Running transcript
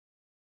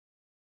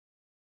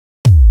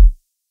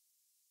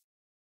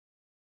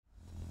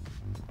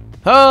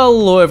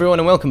Hello everyone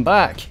and welcome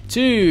back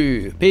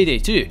to Payday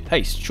 2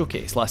 Heist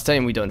Showcase. Last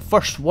time we done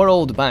First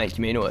World Bank.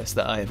 You may notice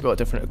that I have got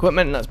different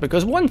equipment, and that's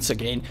because once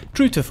again,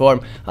 true to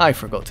form, I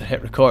forgot to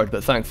hit record,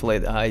 but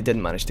thankfully I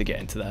didn't manage to get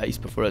into the heist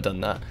before I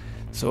done that.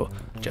 So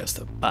just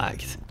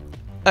backed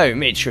out,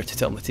 made sure to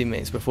tell my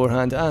teammates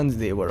beforehand, and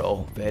they were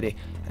all very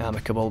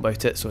amicable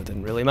about it, so it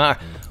didn't really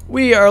matter.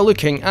 We are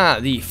looking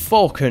at the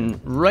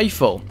Falcon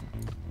rifle.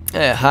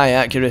 High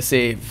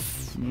accuracy.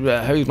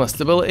 How's my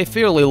stability?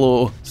 Fairly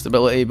low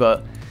stability,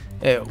 but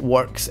it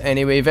works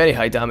anyway. Very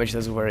high damage,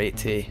 does over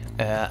 80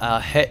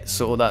 a hit,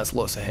 so that's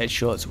lots of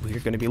headshots we're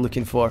going to be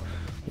looking for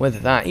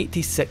with that.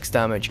 86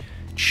 damage.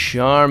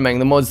 Charming.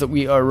 The mods that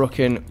we are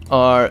rocking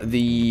are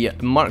the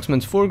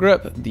Marksman's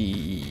Foregrip,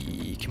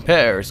 the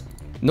Competitors,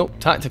 nope,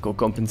 Tactical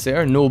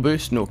Compensator, no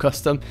boost, no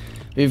custom.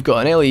 We've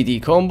got an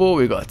LED combo,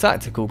 we've got a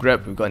tactical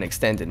grip, we've got an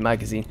extended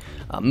magazine,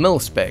 a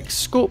mil-spec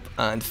scope,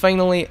 and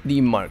finally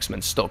the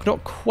marksman stock.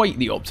 Not quite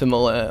the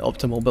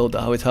optimal build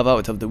that I would have. I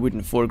would have the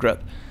wooden foregrip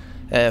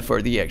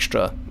for the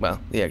extra, well,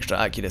 the extra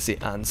accuracy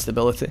and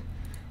stability.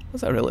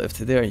 What's that relative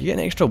to there? You get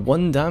an extra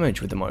 1 damage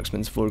with the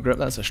marksman's foregrip.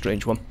 That's a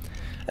strange one.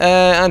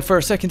 And for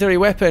a secondary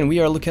weapon, we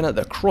are looking at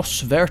the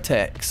Cross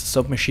Vertex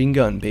submachine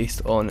gun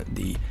based on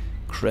the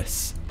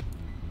Chris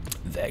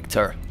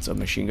Vector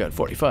submachine gun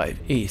 45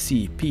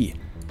 ACP,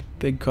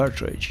 big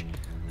cartridge.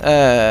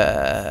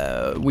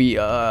 We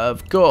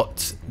have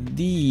got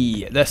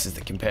this is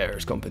the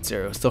Competitors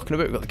Compensator I was talking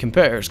about. We've got the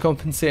Competitors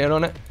Compensator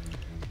on it.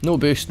 No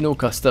boost, no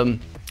custom,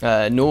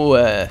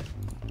 no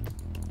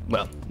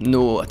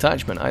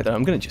attachment either.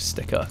 I'm going to just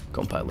stick a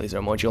compact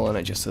laser module on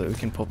it just so that we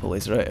can pop a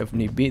laser out if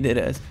need be. There it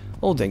is,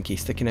 all dinky,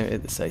 sticking out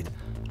at the side.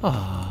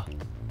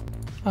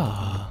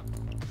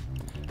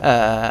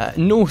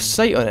 No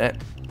sight on it.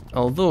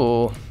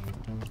 Although,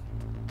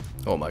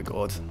 oh my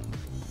god.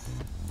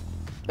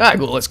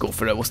 Let's go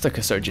for it. We'll stick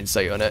a surgeon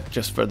sight on it,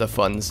 just for the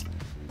funds.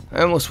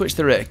 And we'll switch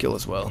the reticle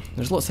as well.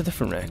 There's lots of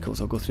different reticles,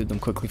 I'll go through them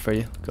quickly for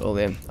you. Got all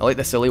them. I like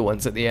the silly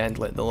ones at the end,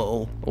 like the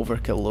little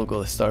Overkill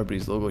logo, the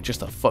Starbreeze logo,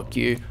 just a fuck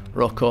you,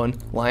 rock on,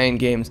 Lion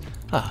Games.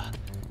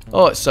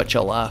 Oh, it's such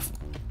a laugh.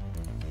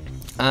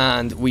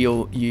 And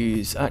we'll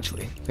use,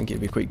 actually, I think it'd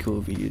be quite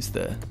cool if we use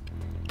the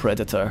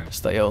Predator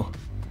style.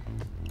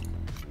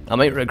 I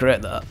might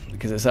regret that,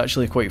 because it's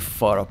actually quite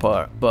far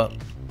apart, but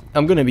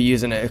I'm going to be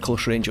using it at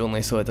close range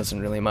only, so it doesn't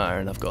really matter,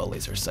 and I've got a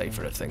laser sight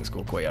for if things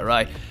go quite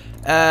awry.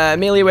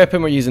 Melee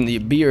weapon, we're using the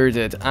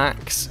Bearded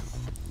Axe.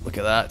 Look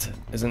at that,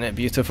 isn't it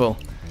beautiful?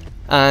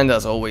 And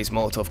as always,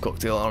 Molotov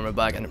cocktail armor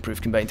bag and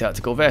improved combined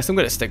tactical vest. I'm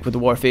going to stick with the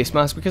war face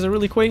mask because I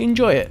really quite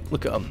enjoy it.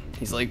 Look at him,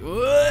 he's like,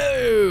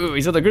 whoa,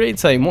 he's had a great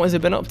time. What has he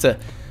been up to?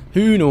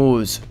 Who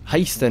knows?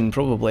 Heisting,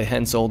 probably,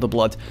 hence all the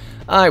blood.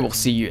 I will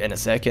see you in a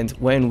second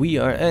when we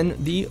are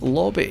in the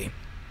lobby.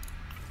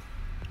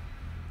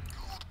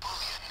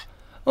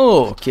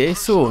 Okay,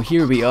 so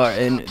here we are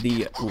in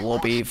the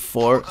lobby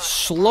for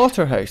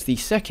Slaughterhouse, the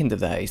second of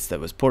the heists that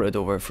was ported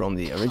over from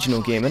the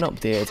original game and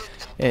updated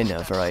in a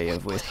variety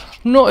of ways.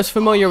 Not as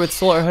familiar with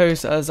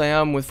Slaughterhouse as I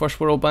am with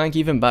First World Bank.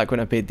 Even back when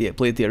I played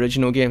the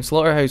original game,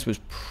 Slaughterhouse was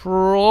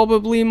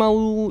probably my...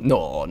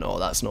 No,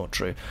 that's not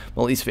true.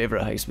 My least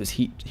favourite heist was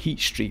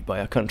Heat Street by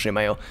a country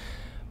mile.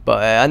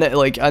 But I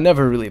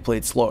never really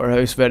played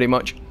Slaughterhouse very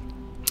much.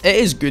 It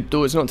is good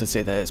though, it's not to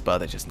say that it's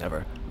bad, I just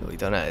never really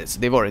done it.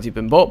 They've already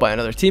been bought by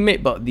another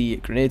teammate, but the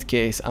grenade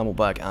case, ammo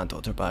bag and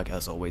doctor bag,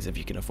 as always, if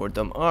you can afford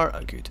them, are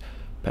a good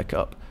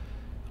pickup.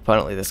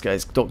 Apparently this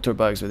guy's doctor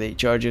bags with 8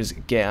 charges.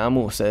 Get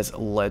ammo, says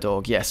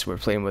Ledog. Yes, we're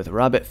playing with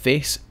Rabbit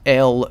Face,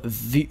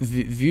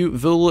 Valenza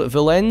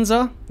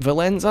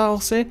I'll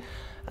say,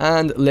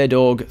 and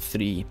Ledog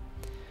 3.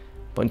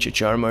 Bunch of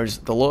charmers,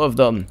 the lot of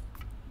them.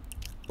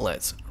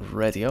 Let's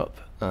ready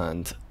up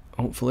and...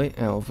 hopefully,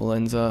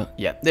 Valenza.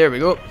 Yeah, there we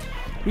go.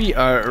 We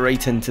are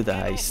right into the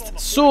heist.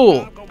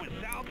 So,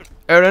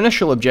 our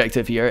initial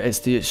objective here is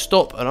to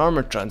stop an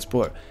armoured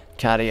transport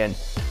carrying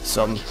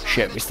some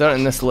shit. We start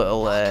in this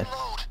little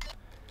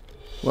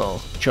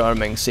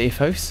charming safe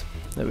house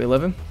that we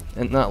live in.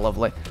 Isn't that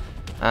lovely?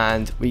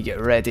 And we get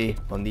ready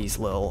on these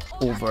little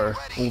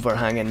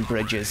overhanging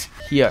bridges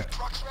here.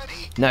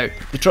 Now,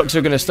 the trucks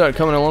are going to start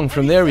coming along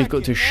from there. We've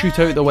got to shoot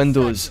out the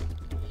windows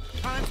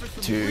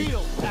to,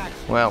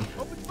 well,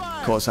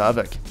 cause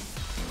havoc.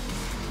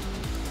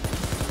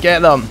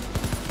 Get them.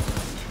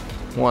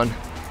 1,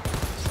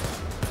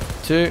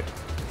 2,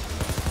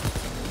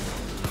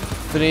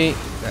 3.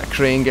 That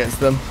crane gets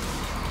them.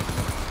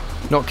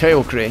 Not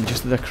Kyle Crane,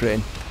 just the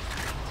crane.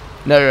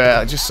 Now,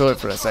 I just saw it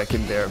for a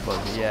second there, but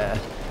yeah.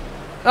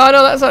 Oh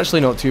no, that's actually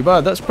not too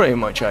bad. That's pretty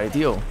much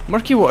ideal.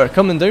 Murky water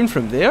coming down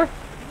from there?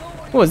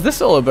 What is this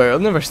all about?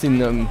 I've never seen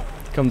them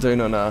come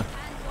down on a...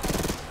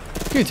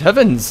 Good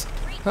heavens.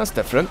 That's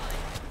different.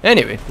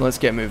 Anyway, let's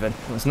get moving.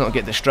 Let's not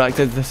get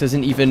distracted. This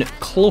isn't even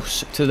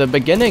close to the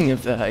beginning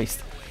of the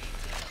heist.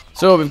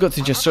 So we've got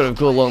to just sort of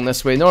go along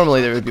this way.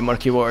 Normally there would be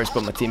murky waters,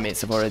 but my teammates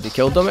have already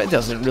killed them. It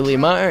doesn't really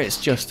matter. It's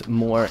just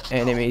more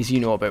enemies. You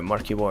know about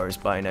murky waters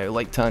by now.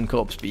 Like tan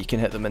cops, but you can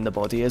hit them in the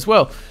body as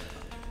well.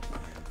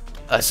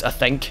 I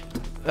think.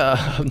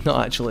 I'm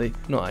not actually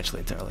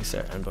entirely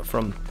certain, but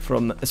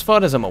from as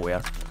far as I'm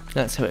aware,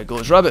 that's how it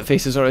goes. Rabbit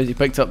Face has already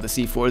picked up the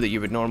C4 that you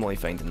would normally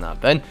find in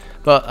that bin,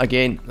 but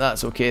again,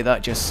 that's okay.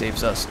 That just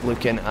saves us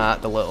looking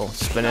at the little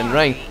spinning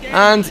ring.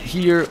 And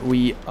here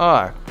we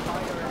are.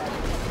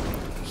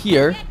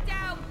 Here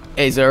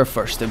is our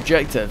first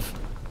objective.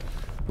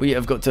 We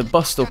have got to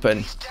bust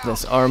open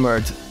this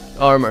armoured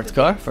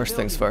car, first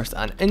things first,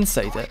 and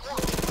inside it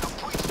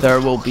there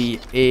will be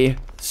a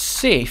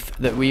safe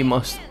that we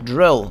must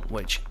drill,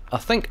 which I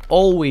think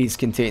always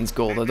contains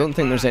gold. I don't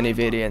think there's any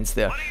variance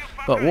there,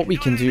 but what we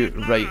can do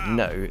right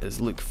now is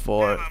look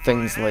for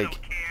things like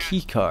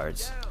key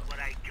cards.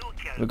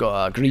 We've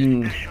got a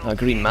green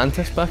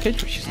mantis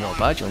package, which is not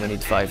bad. You only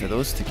need 5 of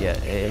those to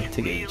get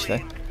each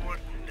thing.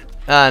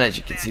 And as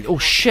you can see, oh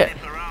shit,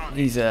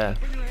 this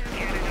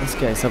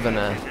guy's having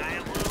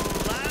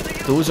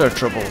dozer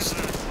troubles.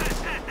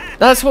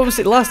 That's what was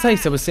it last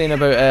heist I was saying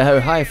about how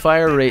high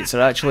fire rates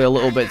are actually a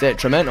little bit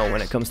detrimental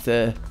when it comes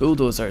to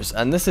bulldozers,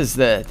 and this is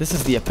the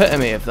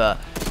epitome of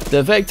that.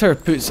 The Vector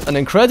puts an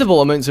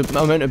incredible amount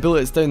of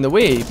bullets down the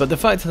way, but the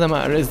fact of the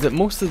matter is that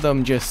most of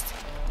them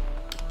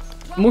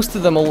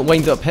will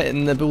wind up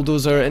hitting the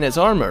bulldozer in its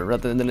armour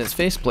rather than its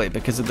faceplate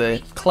because of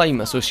the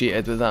climb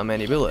associated with that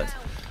many bullets.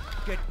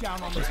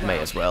 Just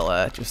might as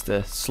well just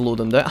slow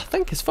them down. I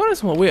think, as far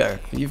as I'm aware,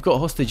 if you've got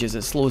hostages,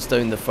 it slows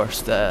down the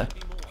first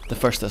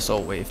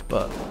assault wave,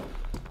 but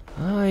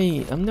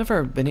I've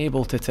never been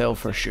able to tell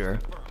for sure.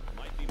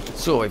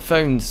 So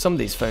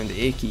somebody's found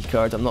a key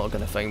card. I'm not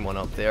going to find one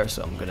up there,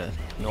 so I'm going to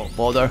not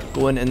bother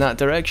going in that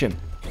direction.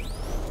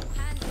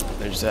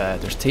 There's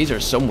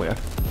tasers somewhere.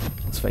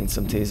 Let's find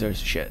some tasers.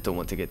 Shit, don't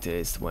want to get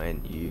tased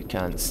when you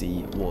can't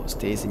see what's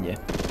tasing you.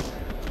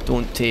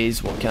 Don't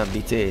tase what can't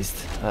be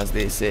tased, as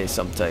they say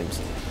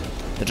sometimes.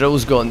 The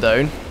drill's gone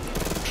down,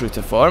 true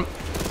to form.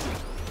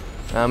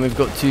 And we've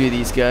got 2 of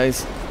these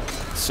guys.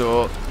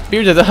 So,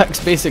 Bearded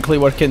Axe basically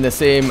working the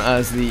same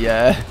as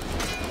the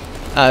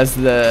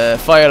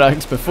Fire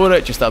Axe before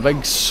it, just a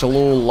big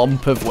slow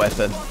lump of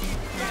weapon.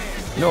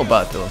 Not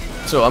bad though.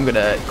 So I'm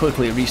gonna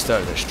quickly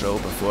restart this drill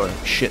before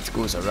shit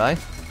goes awry.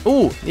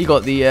 Oh, he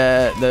got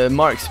the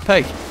marked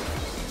pig.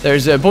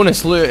 There's a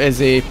bonus loot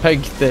is a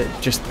pig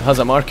that just has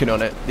a marking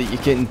on it that you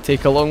can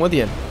take along with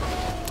you.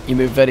 You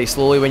move very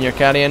slowly when you're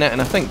carrying it,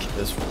 and I think,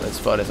 as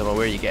far as I'm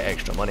aware, you get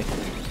extra money.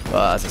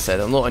 But as I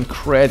said, I'm not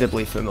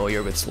incredibly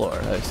familiar with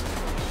Slaughterhouse.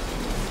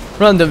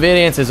 Random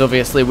variance is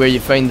obviously where you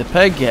find the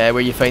pig,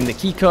 where you find the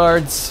key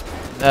cards.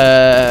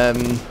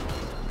 And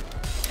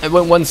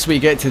once we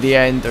get to the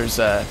end,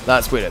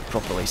 that's where it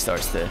properly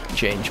starts to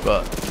change,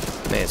 but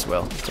may as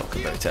well talk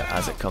about it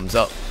as it comes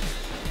up.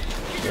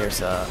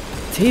 There's a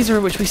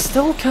taser which we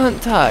still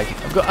can't tag.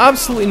 I've got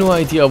absolutely no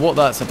idea what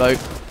that's about.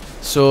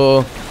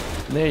 So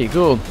there you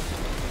go.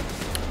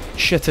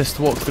 Shittest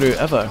walkthrough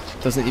ever.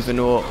 Doesn't even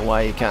know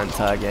why you can't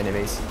tag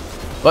enemies.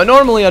 But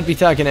normally I'd be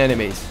tagging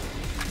enemies.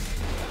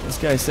 This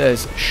guy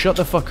says, shut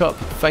the fuck up,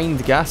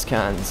 find gas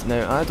cans.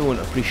 Now I don't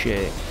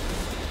appreciate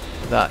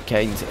that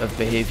kind of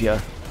behaviour.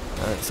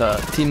 It's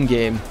a team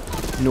game.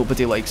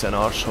 Nobody likes an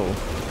arsehole.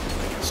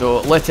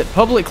 So let it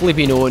publicly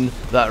be known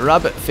that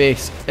Rabbit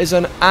Face is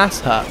an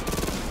asshat.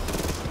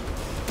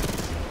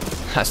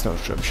 That's not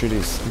true.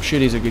 I'm sure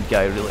he's a good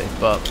guy, really.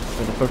 But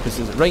for the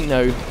purposes right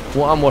now,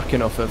 what I'm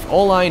working off of,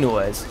 all I know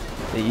is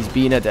that he's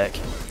being a dick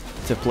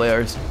to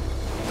players.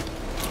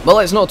 But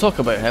let's not talk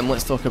about him.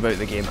 Let's talk about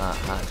the game at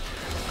hand.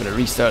 I'm going to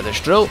restart this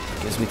drill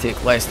because we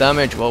take less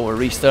damage while we're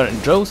restarting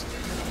drills,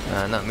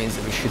 and that means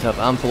that we should have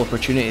ample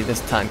opportunity. This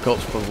tank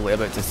cop's probably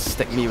about to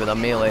stick me with a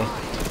melee.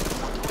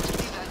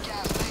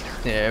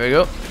 There we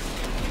go.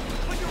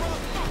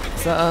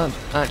 Is that an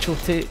actual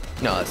tape?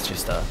 No, it's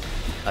just a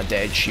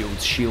dead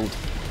shield.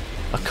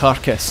 A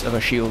carcass of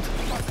a shield.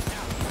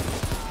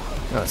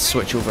 Let's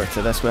switch over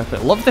to this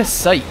weapon. Love this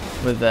sight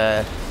with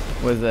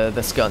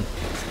this gun.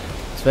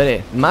 It's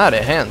very mighty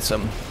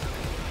handsome.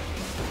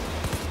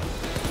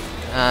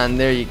 And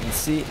there you can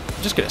see.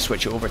 I'm just going to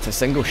switch it over to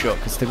single shot,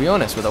 because to be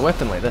honest, with a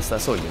weapon like this,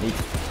 that's all you need.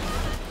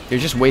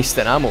 You're just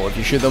wasting ammo if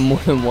you shoot them more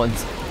than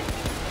once.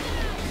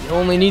 You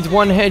only need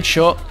one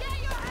headshot.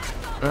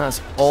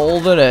 That's all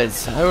there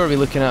is. How are we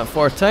looking at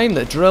for time?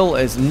 The drill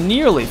is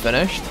nearly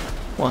finished.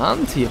 What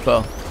happened to you,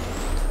 pal?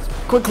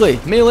 Quickly,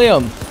 melee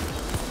him.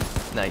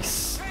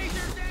 Nice.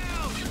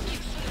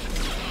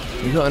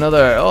 You got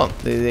another. Oh,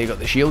 they got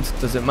the shield.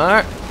 Does it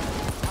matter?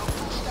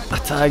 I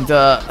tagged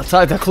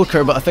a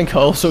cloaker, but I think I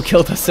also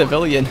killed a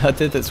civilian. I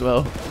did as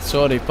well.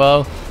 Sorry,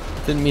 pal.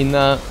 Didn't mean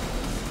that.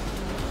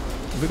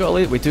 We got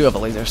we do have a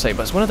laser sight,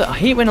 but it's one of the. I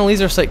hate when a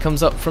laser sight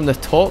comes up from the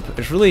top.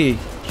 It's really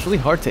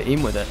hard to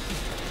aim with it.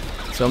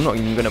 So I'm not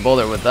even going to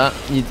bother with that.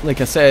 Like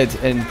I said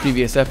in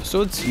previous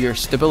episodes, your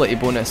stability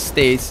bonus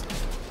stays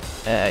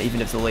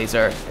even if the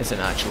laser isn't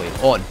actually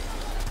on.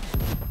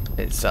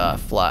 It's a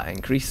flat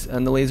increase,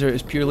 and the laser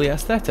is purely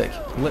aesthetic,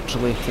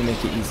 literally to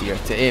make it easier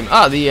to aim.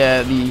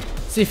 The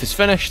safe is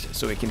finished,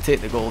 so we can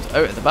take the gold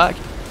out of the back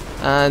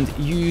and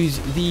use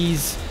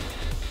these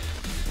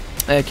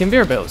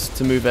conveyor belts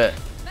to move it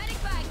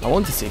I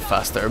want to say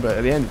faster, but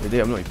at the end of the day,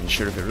 I'm not even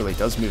sure if it really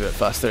does move it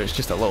faster. It's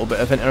just a little bit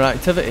of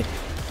interactivity.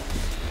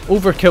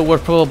 Overkill were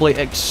probably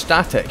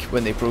ecstatic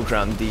when they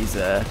programmed these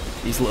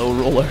little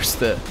rollers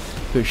that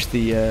push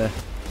the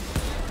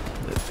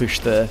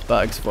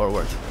bags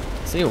forward.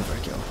 Say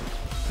Overkill.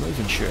 I'm not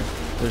even sure.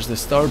 There's the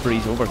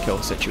Starbreeze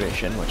Overkill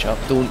situation, which I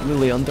don't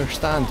really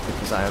understand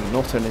because I am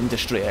not an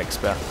industry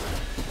expert.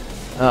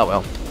 Ah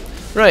well.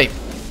 Right.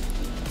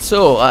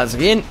 So as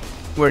again,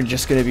 we're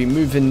just going to be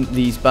moving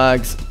these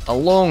bags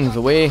along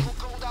the way,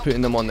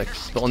 putting them on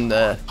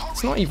the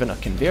it's not even a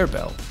conveyor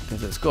belt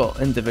because it's got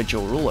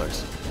individual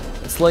rollers.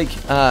 It's like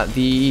at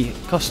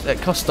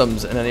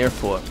customs in an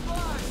airport,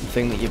 the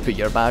thing that you put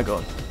your bag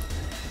on.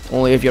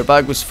 Only if your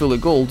bag was full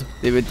of gold,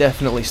 they would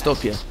definitely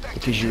stop you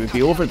because you would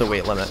be over the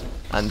weight limit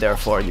and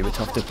therefore you would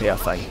have to pay a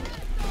fine.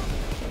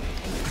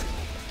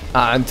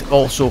 And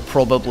also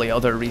probably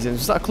other reasons.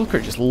 Was that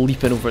cloaker just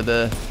leaping over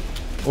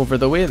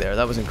the way there?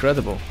 That was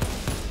incredible.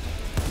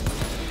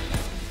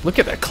 Look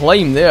at the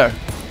climb there.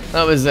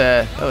 That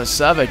was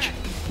savage.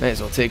 Might as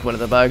well take one of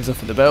the bags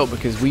off of the belt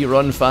because we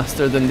run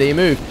faster than they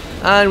move.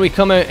 And we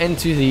come out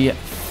into the,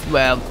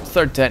 well,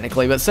 third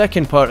technically, but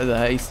second part of the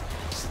heist.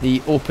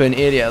 The open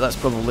area. That's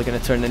probably going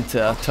to turn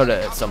into a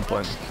turret at some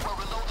point.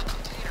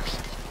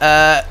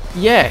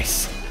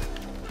 Yes.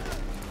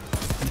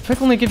 The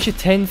pick only gives you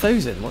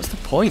 10,000. What's the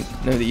point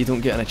now that you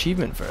don't get an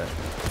achievement for it?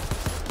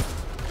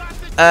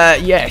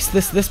 Yes,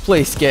 this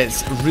place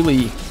gets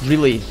really,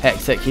 really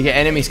hectic. You get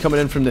enemies coming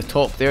in from the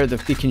top there.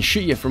 They can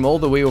shoot you from all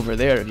the way over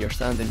there if you're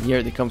standing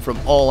here. They come from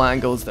all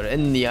angles. They're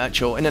in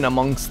and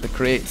amongst the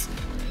crates.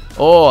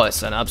 Oh,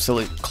 it's an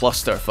absolute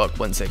clusterfuck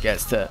once it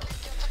gets to it.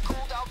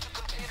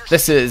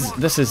 This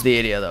is the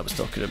area that I was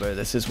talking about.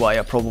 This is why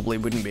I probably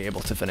wouldn't be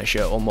able to finish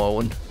it on my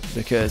own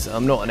because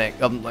I'm not an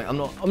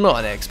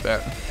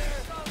expert.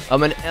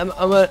 I'm an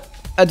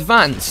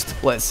advanced,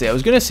 let's say. I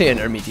was going to say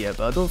intermediate,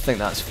 but I don't think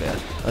that's fair.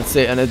 I'd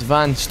say an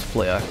advanced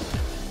player.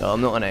 No,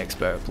 I'm not an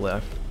expert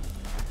player.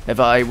 If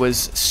I was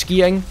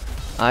skiing,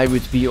 I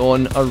would be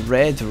on a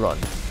red run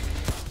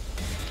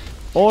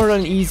or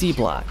an easy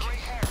black.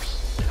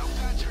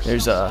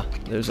 There's a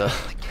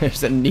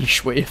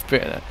niche way of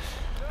putting it.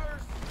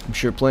 I'm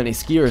sure plenty of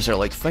skiers are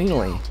like,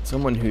 finally,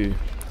 someone who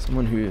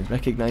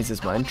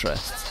recognises my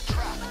interests.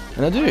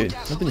 And I do.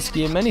 I've been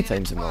skiing many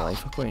times in my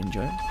life. I quite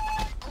enjoy it.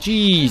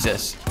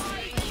 Jesus.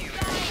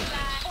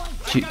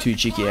 Two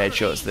cheeky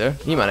headshots there.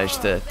 He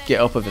managed to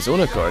get up of his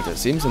own accord, it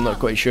seems. I'm not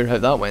quite sure how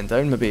that went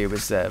down. Maybe he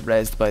was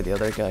rezzed by the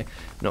other guy.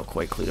 Not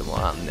quite clear on what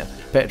happened there.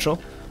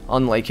 Petrol.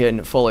 Unlike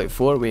in Fallout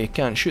 4, we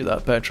can't shoot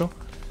that petrol.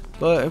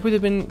 But it would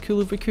have been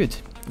cool if we could.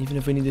 Even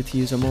if we needed to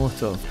use a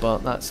Molotov. But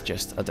that's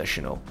just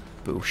additional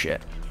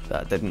bullshit.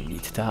 That didn't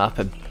need to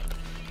happen.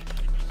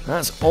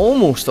 That's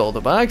almost all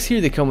the bags. Here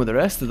they come with the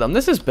rest of them.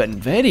 This has been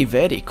very,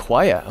 very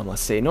quiet, I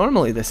must say.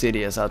 Normally this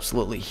area is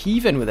absolutely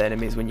heaving with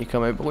enemies when you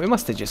come out, but we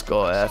must have just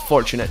got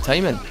fortunate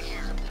timing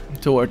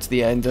towards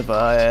the end of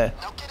an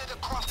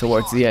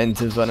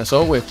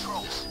assault wave.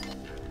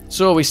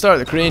 So we start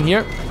the crane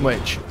here,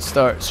 which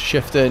starts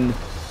shifting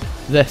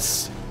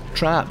this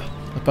trap,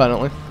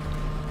 apparently.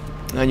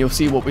 And you'll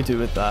see what we do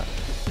with that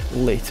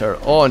later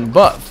on.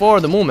 But for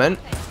the moment,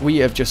 we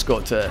have just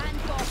got to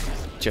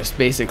just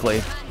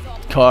basically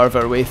carve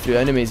our way through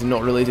enemies and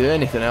not really do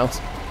anything else.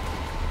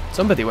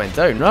 Somebody went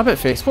down. Rabbit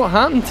face, what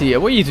happened to you?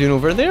 What are you doing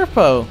over there,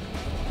 pal?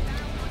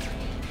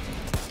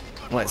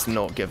 Let's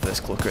not give this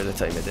cloaker the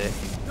time of day.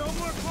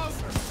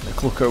 The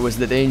cloaker was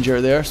the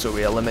danger there, so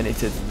we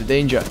eliminated the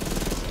danger.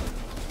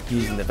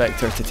 Using the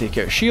Vector to take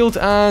out shield,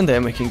 and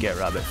then we can get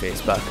Rabbit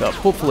Face back up.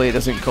 Hopefully he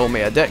doesn't call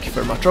me a dick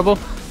for my trouble.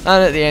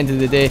 And at the end of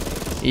the day,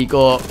 he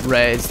got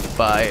rezzed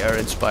by our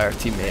Inspire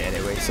teammate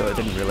anyway, so it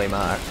didn't really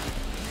matter.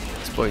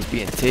 This boy's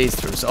being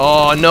tased from...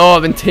 Oh no,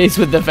 I've been tased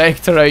with the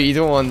Vector out. You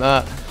don't want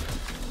that.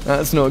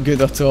 That's not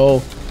good at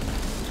all.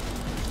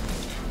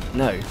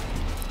 Now,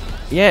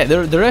 yeah,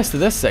 the rest of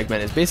this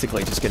segment is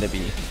basically just going to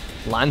be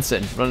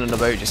Lancing, running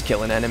about just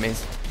killing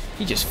enemies.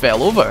 He just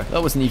fell over.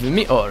 That wasn't even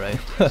me. Oh, right.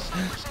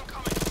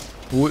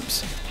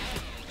 Whoops.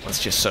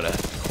 Let's just sort of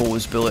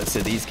hose bullets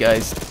at these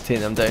guys, take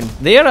them down.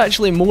 They are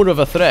actually more of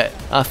a threat,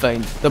 I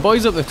find. The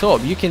boys up the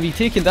top, you can be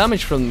taking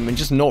damage from them and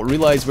just not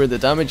realise where the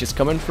damage is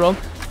coming from.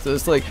 So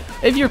it's like,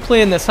 if you're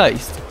playing this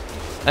heist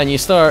and you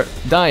start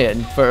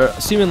dying for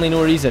seemingly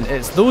no reason,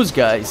 it's those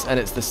guys and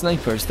it's the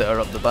snipers that are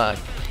up the back.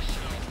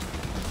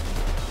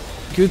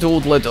 Good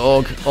old Le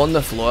Dog on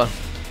the floor.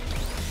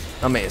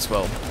 I may as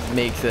well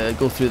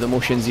go through the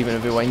motions even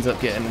if he winds up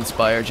getting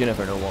inspired. You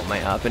never know what might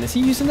happen. Is he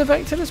using the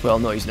Vector as well?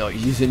 No, he's not.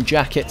 He's using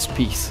Jacket's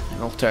piece,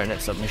 an alternate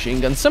submachine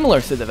gun,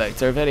 similar to the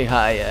Vector. Very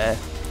high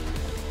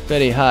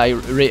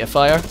rate of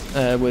fire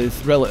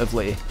with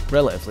relatively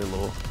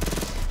low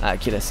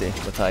accuracy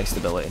with high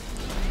stability.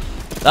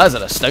 That is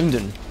an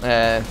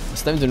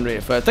astounding rate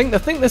of fire. I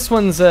think this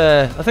one's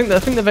I think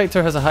the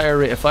Vector has a higher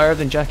rate of fire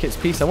than Jacket's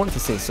piece. I want to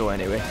say so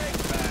anyway.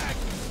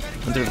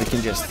 I wonder if they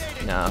can just...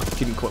 Nah,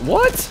 couldn't quite...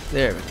 What?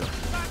 There we go.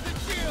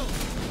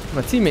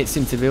 My teammates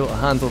seem to be able to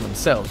handle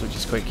themselves, which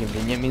is quite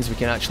convenient. It means we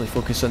can actually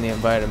focus on the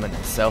environment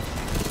itself.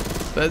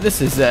 But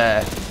this is,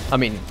 I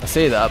mean, I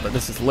say that, but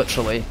this is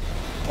literally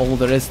all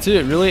there is to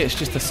it, really. It's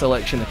just a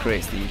selection of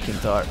crates that you can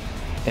dart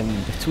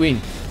in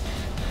between.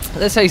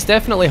 This heist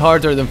definitely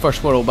harder than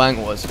First World Bank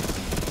was,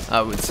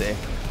 I would say.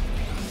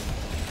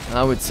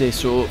 I would say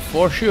so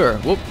for sure.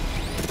 Whoop.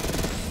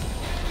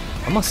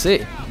 I must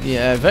say,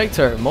 the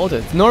Vector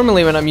modded.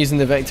 Normally when I'm using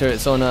the Vector,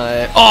 it's on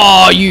a...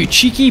 Oh, you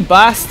cheeky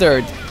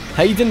bastard!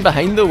 Hiding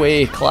behind the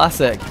way,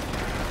 classic.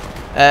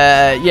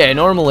 Yeah,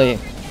 normally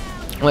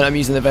when I'm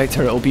using the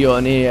Vector, it'll be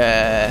on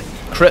a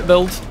crit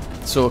build,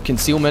 so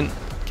concealment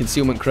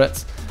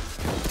crits,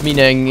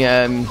 meaning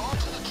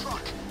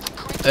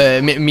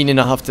meaning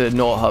I have to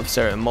not have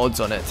certain mods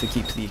on it to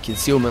keep the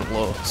concealment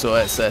low. So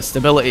its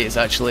stability is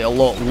actually a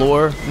lot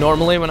lower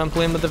normally when I'm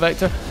playing with the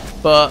Vector,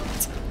 but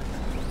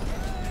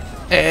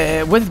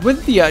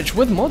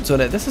with mods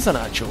on it, this is an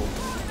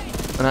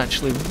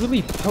actually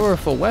really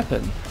powerful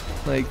weapon.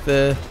 Like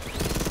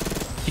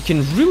you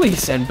can really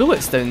send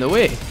bullets down the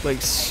way,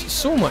 like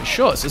so much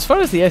shots. As far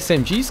as the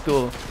SMGs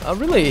go, I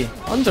really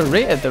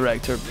underrated the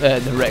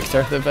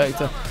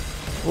Vector.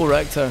 Oh,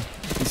 Rector,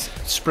 he's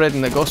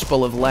spreading the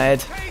gospel of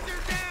lead.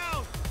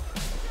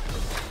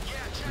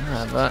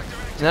 But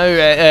now,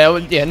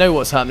 yeah, now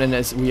what's happening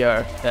is we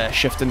are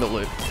shifting the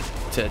loot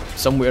to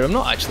somewhere.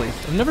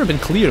 I've never been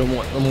clear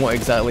on what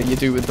exactly you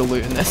do with the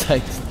loot in this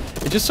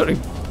heist. It just sort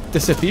of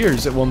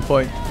disappears at one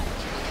point.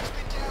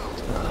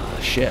 Ah,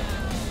 shit.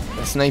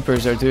 The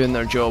snipers are doing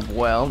their job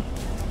well.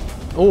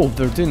 Oh,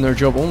 they're doing their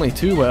job only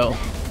too well.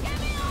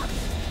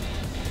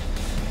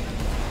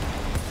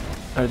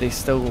 Are they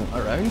still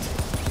around?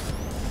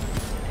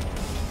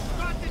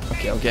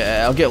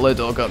 Okay, I'll get Low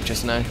Dog up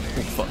just now. Oh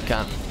fuck,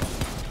 can't.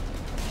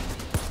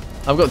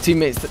 I've got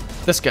teammates.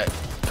 This guy.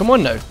 Come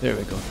on now. There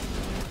we go.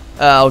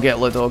 I'll get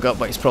Low Dog up,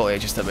 but he's probably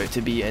just about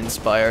to be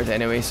inspired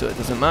anyway, so it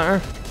doesn't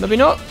matter. Maybe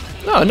not.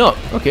 No, not.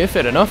 Okay,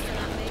 fair enough.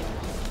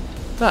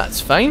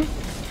 That's fine.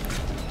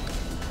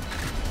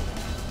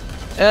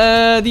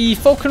 The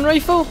Falcon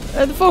Rifle?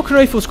 The Falcon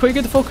Rifle's quite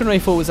good. The Falcon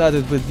Rifle was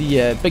added with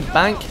the Big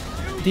Bank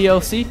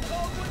DLC.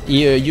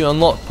 You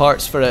unlock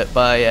parts for it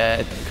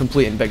by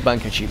completing Big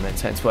Bank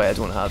achievements, hence why I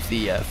don't have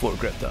the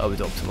foregrip that I would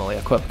optimally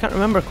equip. I can't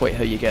remember quite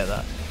how you get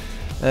that.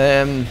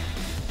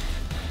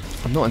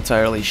 I'm not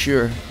entirely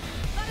sure.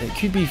 It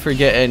could be for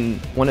getting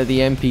one of the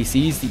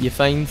NPCs that you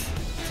find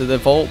to the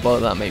vault, but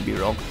that might be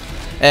wrong.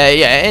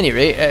 Yeah, at any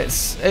rate,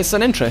 it's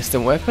an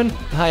interesting weapon.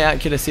 High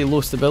accuracy,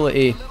 low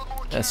stability,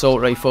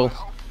 assault rifle,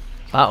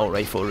 battle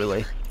rifle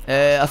really.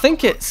 I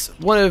think it's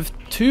one of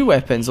two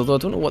weapons, although I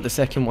don't know what the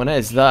second one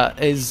is,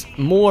 that is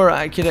more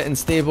accurate and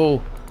stable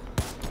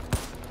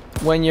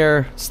when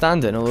you're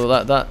standing,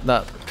 although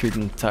that could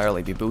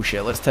entirely be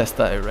bullshit. Let's test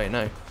that out right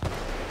now.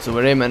 So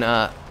we're aiming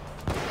at,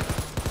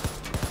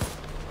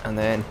 and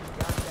then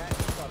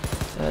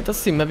it does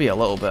seem maybe a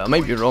little bit. I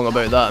might be wrong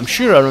about that. I'm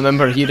sure I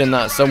remember hearing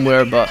that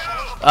somewhere, but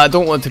I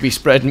don't want to be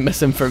spreading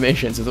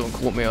misinformation, so don't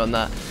quote me on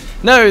that.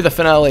 Now the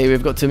finale,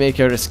 we've got to make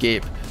our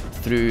escape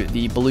through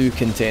the blue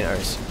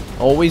containers.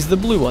 Always the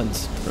blue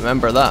ones,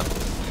 remember that.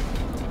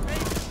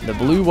 The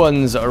blue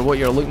ones are what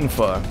you're looking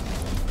for.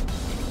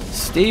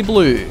 Stay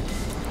blue.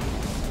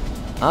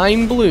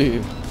 I'm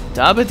blue.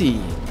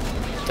 Dabba-dee.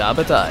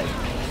 Dabba-die.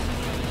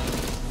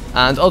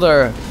 And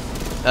other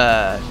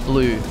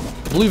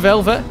blue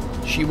velvet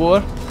she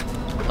wore,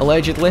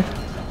 allegedly.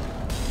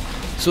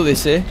 So they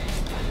say.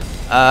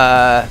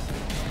 I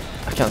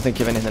can't think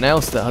of anything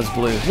else that has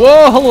blue.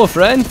 Whoa, hello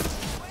friend!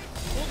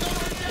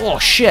 Oh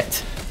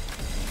shit!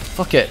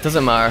 Fuck it,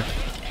 doesn't matter.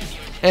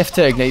 F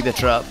to ignite the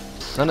trap.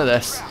 None of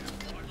this.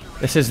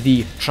 This is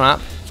the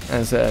trap,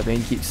 as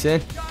Ben keeps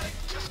saying,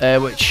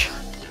 which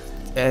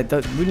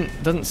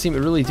doesn't seem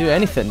to really do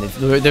anything.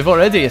 They've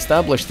already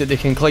established that they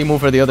can climb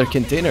over the other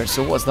containers,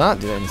 so what's that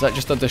doing? Is that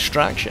just a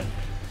distraction?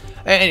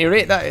 At any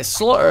rate, that is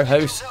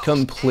Slaughterhouse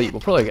complete.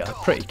 We'll probably get a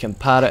pretty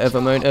comparative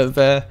amount of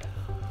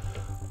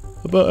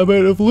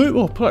loot.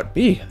 Oh, part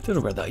B. I don't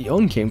know where that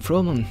yawn came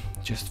from. I'm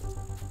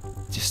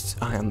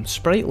I am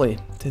sprightly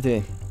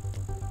today.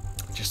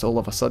 Just all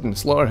of a sudden,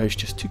 Slaughterhouse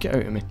just took it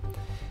out of me.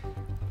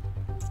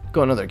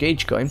 Got another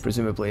gauge coin,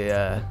 presumably.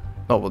 Oh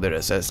well, there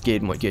it says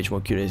gauge mode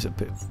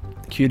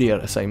courier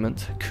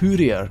assignment.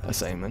 Courier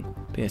assignment.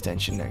 Pay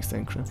attention next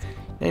time, Krun.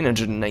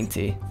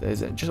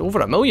 990,000, just over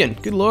 1 million.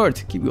 Good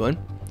lord, keep going.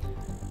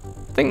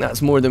 I think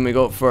that's more than we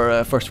got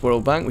for First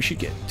World Bank. We should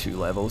get 2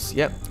 levels.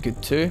 Yep,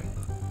 good 2.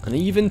 An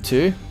even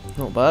 2,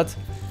 not bad.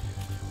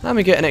 And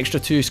we get an extra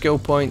 2 skill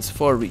points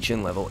for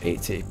reaching level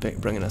 80,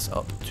 bringing us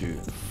up to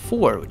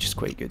 4, which is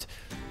quite good.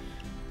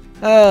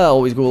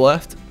 Always go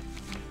left,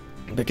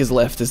 because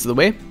left is the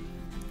way.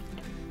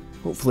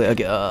 Hopefully I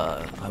get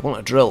I want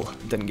a drill.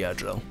 Didn't get a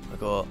drill. I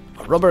got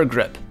a rubber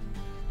grip.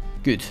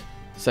 Good.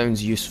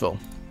 Sounds useful.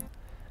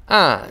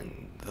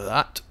 And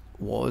that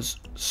was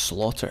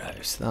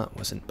Slaughterhouse. That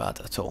wasn't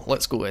bad at all.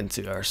 Let's go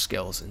into our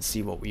skills and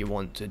see what we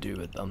want to do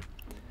with them.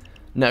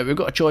 Now, we've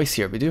got a choice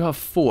here. We do have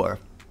 4,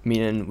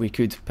 meaning we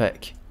could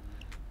pick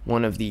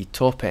one of the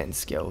top end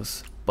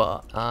skills,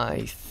 but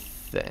I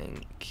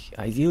think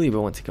ideally we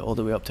want to get all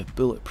the way up to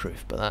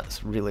bulletproof, but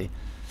that's really,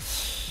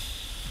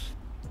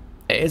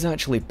 it is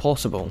actually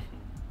possible.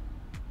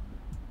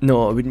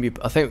 No, it wouldn't be.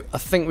 I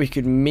think we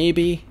could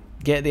maybe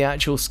get the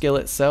actual skill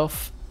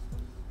itself.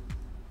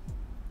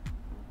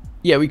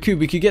 Yeah, we could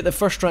get the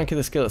first rank of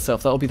the skill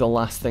itself. That'll be the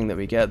last thing that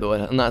we get though,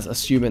 and that's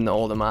assuming that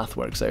all the math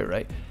works out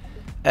right.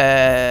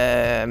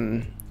 At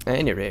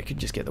any rate, I could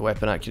just get the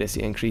weapon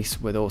accuracy increase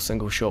with all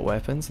single shot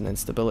weapons, and then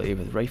stability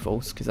with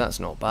rifles, because that's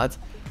not bad.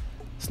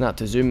 Snap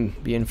to zoom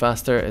being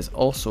faster is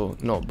also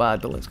not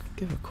bad, but let's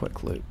give a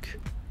quick look.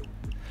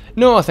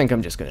 No, I think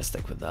I'm just going to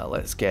stick with that.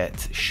 Let's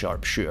get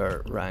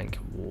sharpshooter rank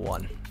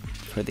 1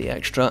 for the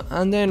extra,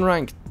 and then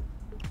rank,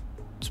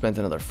 spend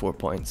another 4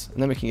 points, and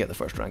then we can get the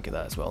first rank of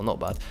that as well. Not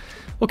bad.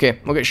 Okay,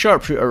 we'll get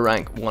sharpshooter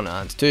rank 1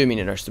 and 2,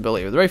 meaning our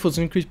stability with rifles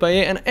increased by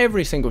 8, and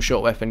every single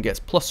shot weapon gets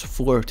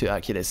 +4 to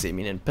accuracy,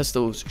 meaning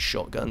pistols,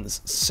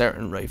 shotguns,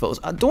 certain rifles.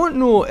 I don't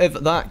know if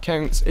that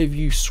counts if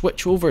you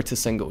switch over to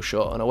single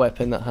shot on a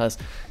weapon that has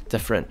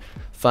different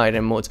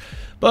firing modes.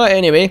 But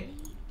anyway,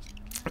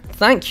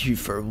 thank you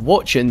for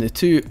watching the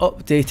 2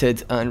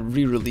 updated and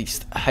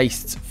re-released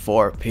heists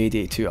for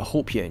Payday 2. I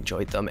hope you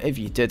enjoyed them. If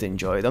you did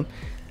enjoy them,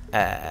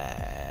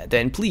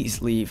 then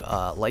please leave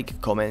a like,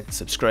 comment,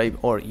 subscribe,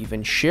 or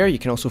even share. You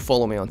can also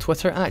follow me on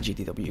Twitter at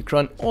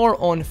GDWKrun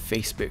or on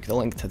Facebook. The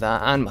link to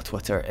that and my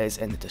Twitter is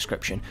in the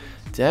description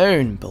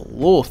down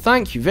below.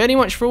 Thank you very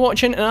much for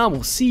watching, and I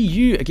will see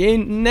you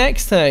again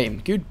next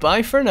time.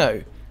 Goodbye for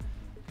now.